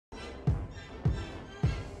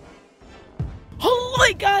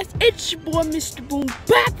Alright guys, it's your boy Mr. Boom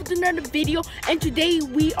back with another video, and today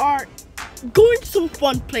we are going to some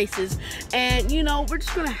fun places, and you know, we're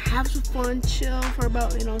just gonna have some fun, chill for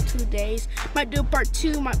about 2 days. Might do a part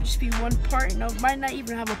 2, might just be one part, might not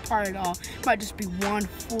even have a part at all, might just be one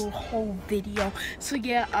full whole video. So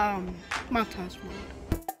yeah, montage mode.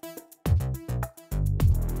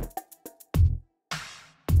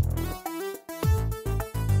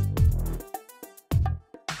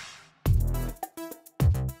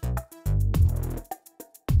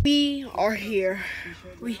 We are here.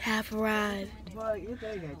 We have arrived.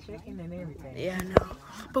 Yeah, I know.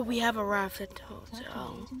 But we have arrived at the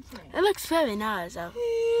hotel. It looks very nice.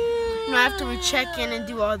 After we check in and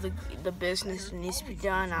do all the business that needs to be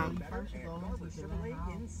done,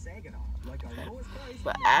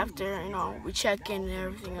 but after, we check in and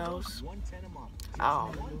everything else,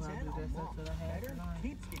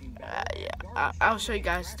 yeah, I'll show you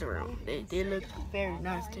guys the room. They look very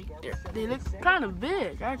nice. They look kind of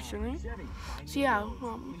big, actually. So yeah,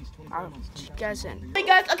 I'll check you guys in. Hey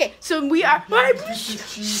guys, okay, so we are. You're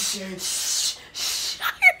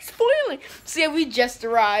spoiling. So yeah, we just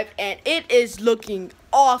arrived and it is looking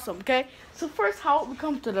awesome. Okay, so first, how we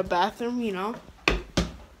come to the bathroom,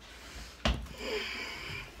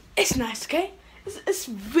 it's nice. Okay, it's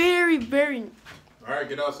very, very. All right,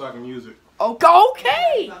 get out so I can use it.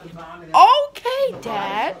 Okay. Okay,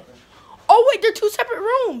 Dad. Oh wait, they're 2 separate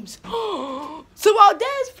rooms. So while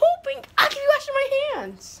Dad's pooping, I can be washing my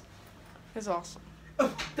hands. That's awesome.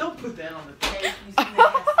 Don't put that on the page.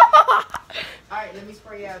 Alright, let me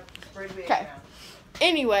spray out. Spray the bed down.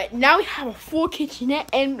 Anyway, now we have a full kitchenette,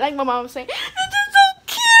 and like my mom was saying, this is so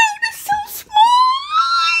cute. It's so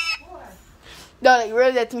small. What? No, like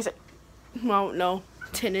really, that thing's like, no,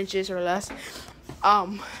 10 inches or less.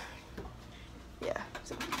 Yeah,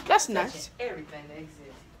 so that's nice. Everything that exists.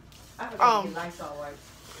 I forgot to get Lysol wipes.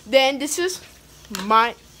 Then this is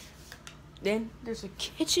then there's a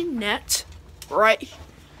kitchenette, right?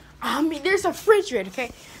 There's a refrigerator,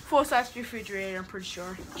 okay? Full-size refrigerator, I'm pretty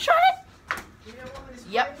sure. Shut it!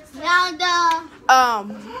 Yep.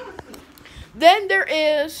 Then there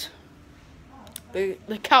is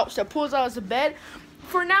the couch that pulls out as a bed.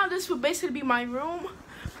 For now, this will basically be my room,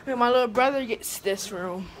 and my little brother gets this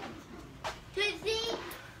room. To see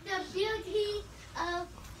the beauty of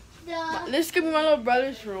the... This could be my little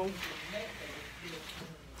brother's room.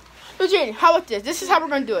 So Jane, how about this? This is how we're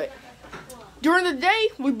going to do it. During the day,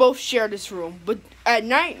 we both share this room. But at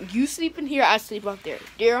night, you sleep in here, I sleep out there.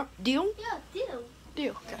 Deal? Deal? Yeah, deal.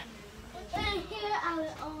 Deal, okay. And here our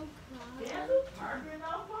own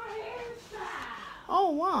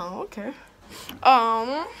Oh, wow, okay.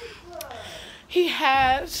 He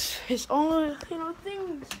has his own,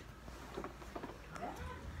 things.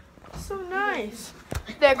 So nice.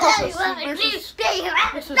 There's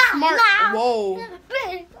a smart. Whoa.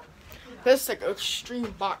 That's like an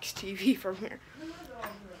extreme box TV from here.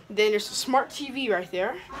 Then there's a smart TV right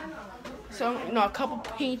there. So a couple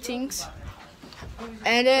paintings.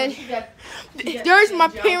 And then there's my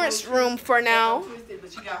parents' room for now.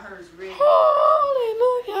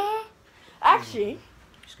 Hallelujah. Actually,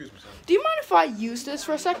 excuse me, son. do you mind if I use this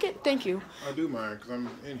for a second? Thank you. I do mind because I'm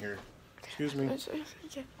in here. Excuse me. Okay.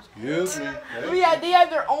 Excuse me. Hey. Yeah, they have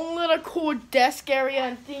their own little cool desk area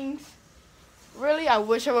and things. Really, I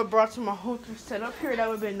wish I would have brought some of my whole setup here. That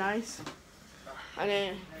would have been nice. And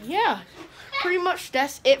then, yeah, pretty much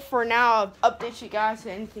that's it for now. I'll update you guys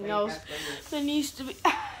to anything else that needs to be.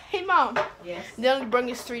 Hey, Mom. Yes. They only bring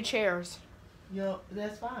us 3 chairs.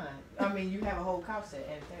 That's fine. I mean, you have a whole couch set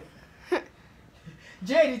and a table.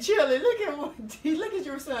 JD, chilling. Look at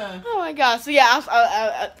your son. Oh my God. So yeah,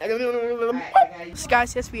 so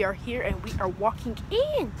guys, yes, we are here and we are walking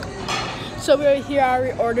in. So we are here. I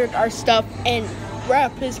already ordered our stuff, and we're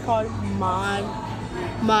at a place called Mod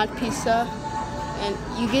Pizza, and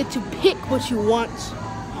you get to pick what you want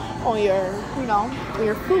on your, on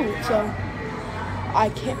your food. So I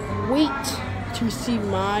can't wait to receive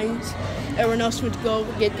mine. Everyone else went to go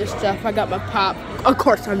get their stuff. I got my pop. Of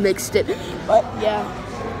course, I mixed it, but yeah,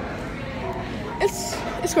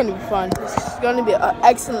 it's going to be fun. It's going to be an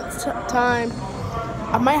excellent time.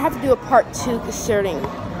 I might have to do a part 2 considering,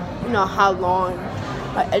 how long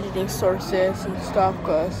my editing source is and stuff,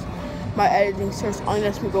 because my editing source only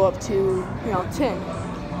lets me go up to, 10.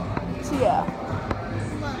 So yeah,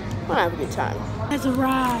 I'm gonna have a good time. Has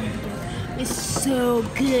arrived. It's so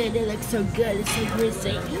good. It looks so good. It's so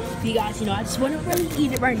crispy. You guys, I just want to really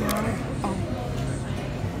eat it right now. Oh.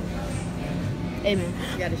 Amen.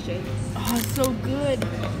 You got to shake. Oh, it's so good.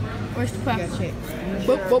 Push the You button. gotta check.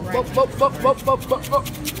 Boop, boop, boop, boop, boop, boop, boop, boop, boop.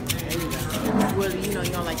 There you go. Well, you know you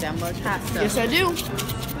don't like that much hot stuff. Yes, I do.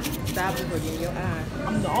 Stop before you get your eye.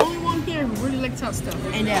 I'm the only one here who really likes hot stuff.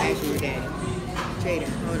 And Ask your daddy. Jaden,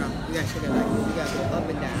 hold on. You gotta check it like this. You gotta go up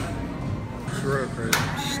and down. Sure, crazy.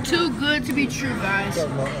 it's too good to be true, guys.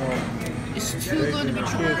 It's too good to be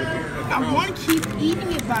true. I want to keep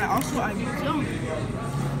eating it, but also I don't.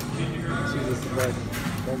 She just like,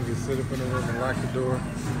 want me to sit up in the room and lock the door.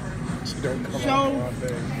 She don't come So- out all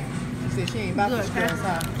day. She said she ain't about to Good, stress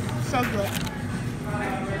out. So good.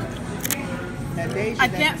 Now, Deja, I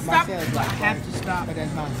that's can't stop, Marcel's but I wife, have right? to stop. But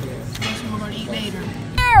that's Marcel's. That's what we're going to eat later.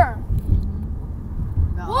 Here!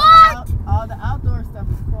 Now, What? All the outdoor stuff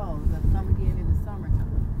is closed. That's come again in the summertime.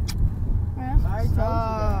 I already told you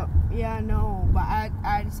that. Yeah, I know, but I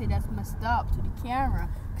didn't say that's messed up to the camera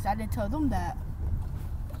because I didn't tell them that.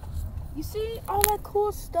 You see all that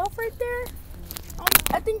cool stuff right there?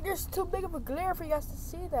 I think there's too big of a glare for you guys to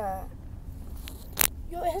see that.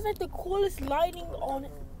 Yo, it has like the coolest lighting on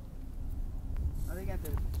it. Oh, they got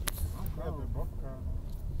the. Yeah, Oh, they're both cars.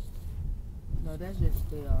 no, that's just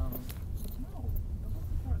the.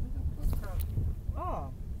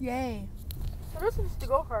 Oh, Yay. So this is the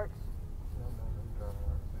go-karts.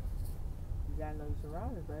 you gotta know your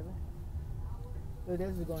surroundings, baby. Oh,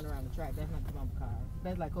 this is going around the track. That's not the bumper cars.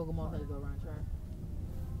 That's like Kokomo that go around the track.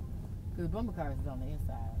 Because the bumper cars is on the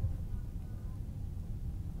inside.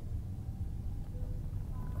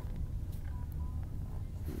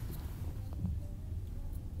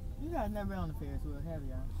 You guys never been on the Ferris wheel, have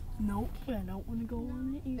y'all? Nope, I don't want to go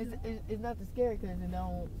on it either. It's nothing scary because it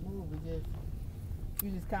don't move.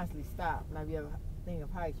 You just constantly stop. Now, if you ever think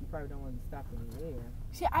of heights, you probably don't want to stop in the air.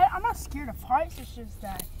 See, I'm not scared of heights. It's just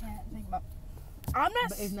that I can't think about. I'm not.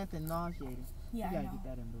 But it's nothing nauseating. Yeah, You I gotta know.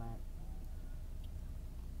 get that in black.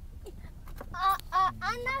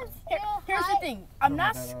 I'm not scared. Here's the thing. I'm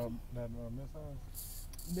not.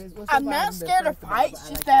 I'm not scared of heights.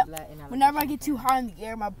 Just that whenever I get too high in the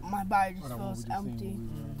air, my body just feels empty.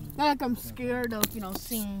 Not like I'm scared of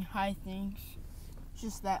seeing high things. It's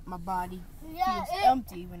just that my body feels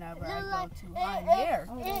empty whenever I go too high in the air.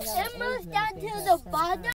 It moves down to the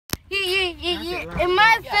bottom. It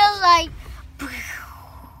might feel like.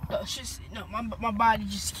 No, it's just my body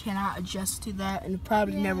just cannot adjust to that, and it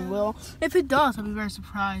probably never will. If it does, I'll be very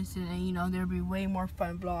surprised, and there'll be way more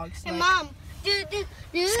fun vlogs. Hey, Like Mom, do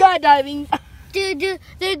skydiving. do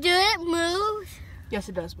it move? Yes,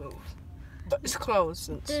 it does move, but it's closed.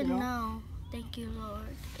 Since, No, thank you,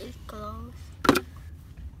 Lord. It's closed.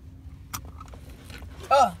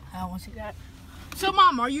 Oh, I don't want to see that. So,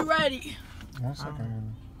 Mom, are you ready? 1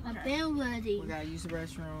 second. I've been ready. We gotta use the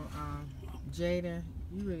restroom. Jada,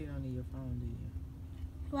 you really don't need your phone, do you?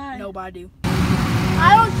 Why? No, but I do.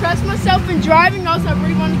 I don't trust myself in driving, else I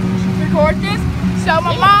really want to record this. So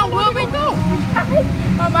my mom will be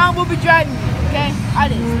driving me, okay?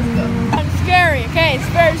 Let's go. It's scary, okay? It's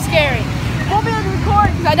very scary. Won't be able to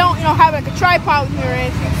record because I don't, have like a tripod with me or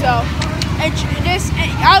anything. So,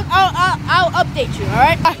 I'll update you, all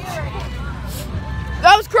right?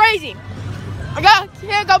 That was crazy. I got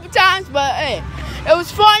hit a couple times, but hey, it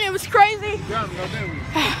was fun. It was crazy.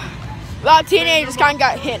 A lot of teenagers kind of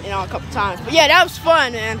got hit, a couple times. But yeah, that was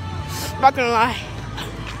fun, man. I'm not gonna lie.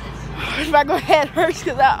 My head hurts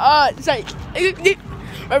because it's like,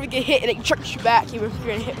 whenever you get hit, it jerks you back. Even if you're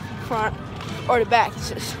gonna hit from the front or the back,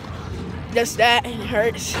 it's just that, and it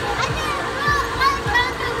hurts.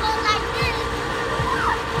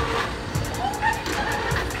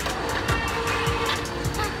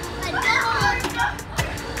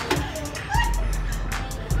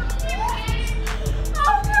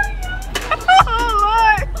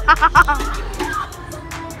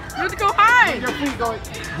 You have to go high. Your feet go.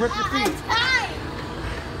 Grip your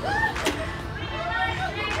feet.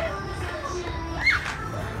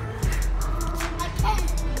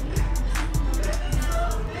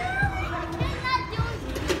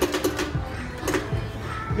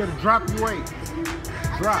 You gotta drop your weight.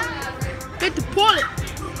 Drop. You have to pull it.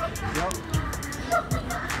 Yep.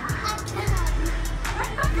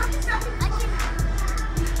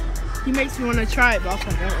 He makes me want to try it, but also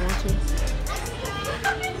I don't want to.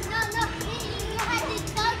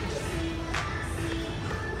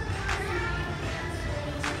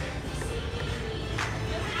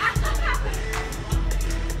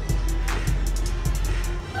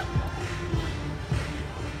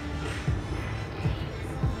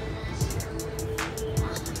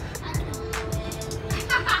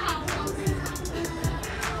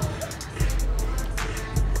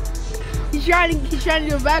 He's trying to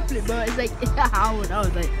do a backflip, but it's like, I was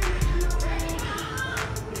like,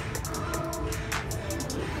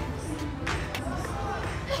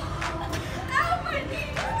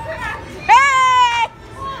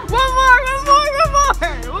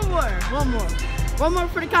 One more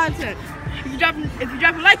for the content. If you drop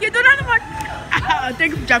a like, you do another one.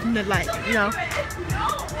 Thank you for dropping the like, you know.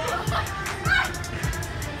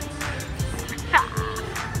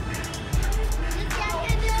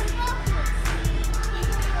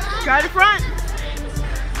 Try the front.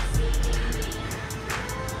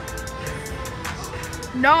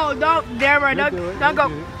 No, don't, Deborah, don't go.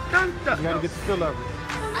 Don't. You gotta get the fill of it.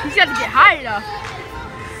 You just have to get high enough.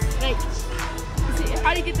 Like,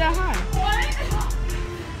 how do you get that high?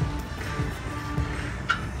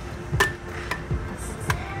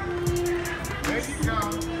 There you go.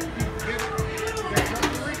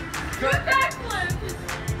 Good backflip.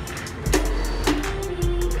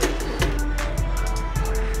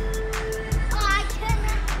 Oh, I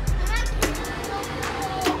cannot.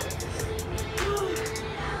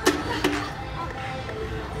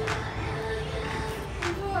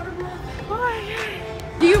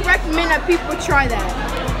 Do you recommend that people try that?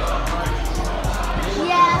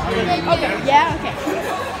 Yeah. Okay, yeah, okay.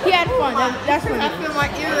 He had fun. That's funny. I feel my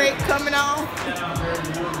earache coming on.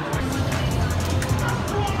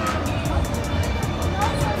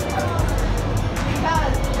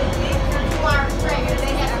 Because it's 2 hours straight,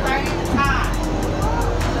 they had 30 times.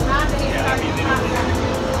 So now they get 30 times.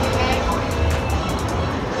 Okay?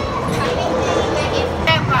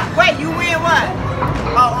 Wait, you win what?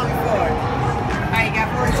 Oh, only 4. Alright, you got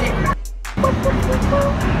 4 shit.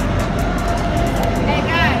 Hey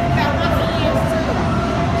guys, you got 1 years too.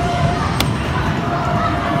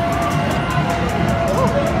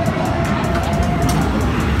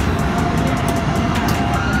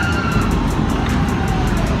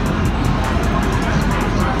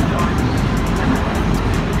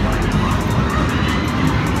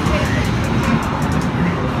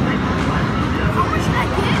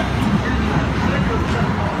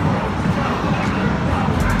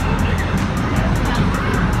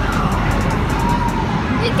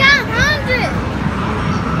 You got 100.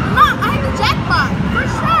 Mom, I have a jackpot.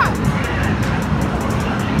 First shot.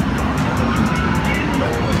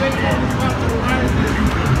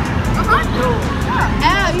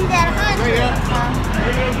 Al, you got 100.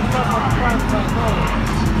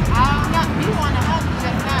 I don't know. You won 100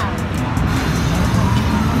 just now.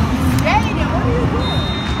 Jaden, what are you doing?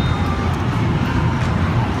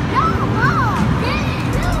 No, Mom. Get it,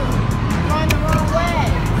 no. Going the wrong way.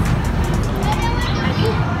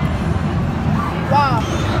 Wow.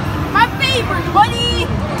 My favorite, buddy.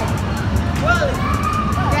 Whoa.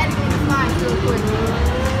 Daddy can slide real quick.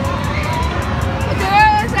 Okay,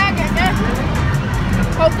 wait a second.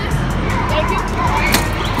 Hold this. Thank you.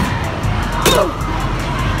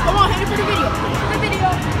 Come on, hit it for the video. For the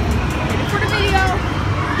video. Hit it for the video.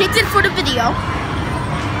 Hit it for the video.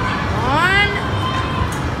 One.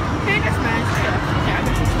 Okay, that's nice. Okay, I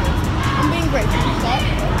got this one. I'm being grateful.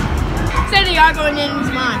 Say that y'all going in his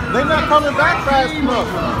mind. They're not coming back fast enough.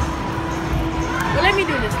 Well, let me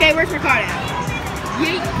do this. Okay, where's my card at?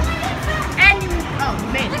 Yeet. And you. Oh,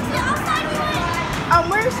 man.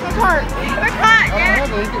 Where's my card? My card, Dad.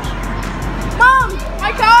 Mom,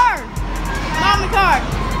 my card. Mom, my card.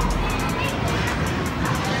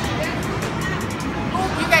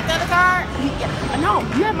 You got the other card? No,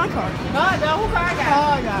 you have my card. No, who card got?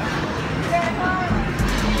 Oh, I got it. You got a card?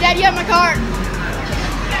 Dad, you have my card.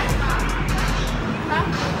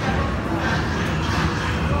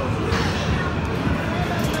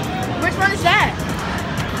 Which one is that?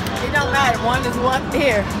 It don't matter. One is one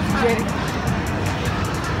here.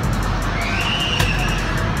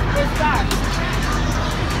 Which side?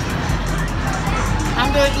 I'm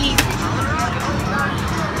doing easy.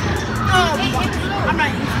 Oh, I'm not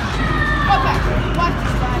eating. Okay, watch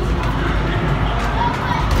this, guys.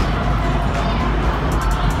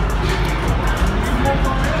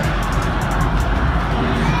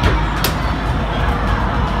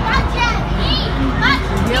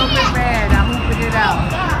 You'll be mad. I'm hooping it out.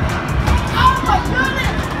 Oh my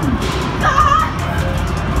goodness! Ah!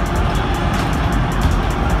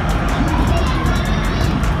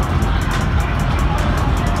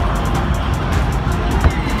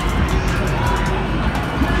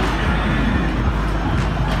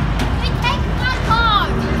 They take my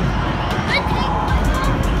card. They take my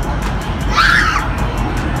card.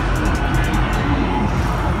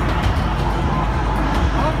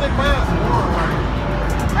 I don't think mine's warm right.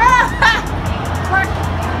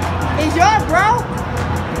 Is yours, bro?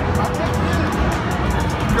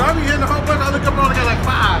 Y'all be hitting the whole bunch. I look up and only got like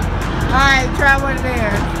 5. Alright, try one of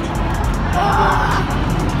theirs.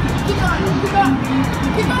 Keep going, keep going,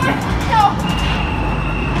 keep going. Go.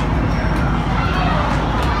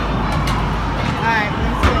 Alright,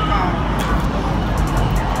 let's see a card.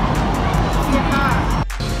 See a card.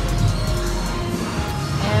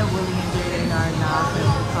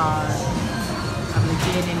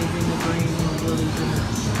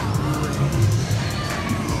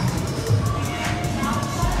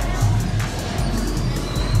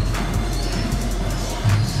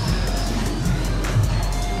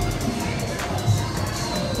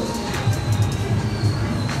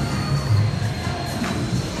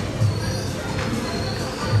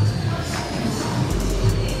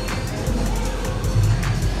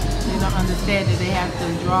 said that they have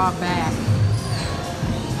to draw back.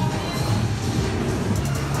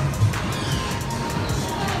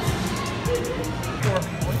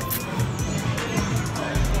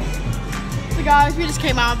 So guys, we just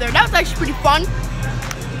came out there. That was actually pretty fun.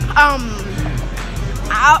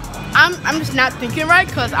 I'm just not thinking right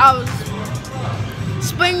because I was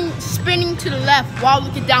spinning to the left while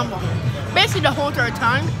looking down basically the whole entire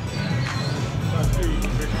time.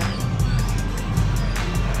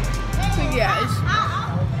 So yeah,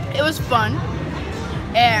 it was fun.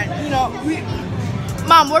 And you know,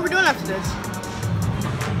 Mom, what are we doing after this?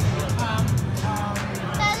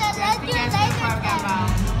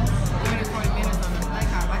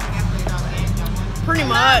 Pretty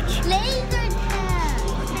much. Laser tag.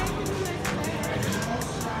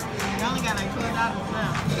 We only got like $12 now.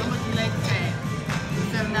 How much you laser tag?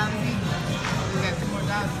 $7 each. We got $2 more to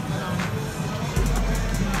put on.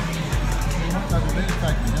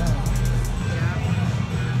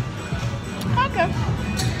 Okay.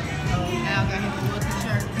 Now I got him to look the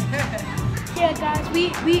shirt. Yeah, guys, we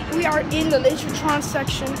are in the Lasertron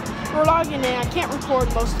section. We're logging in. I can't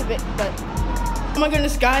record most of it, but oh my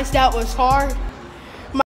goodness, guys, that was hard.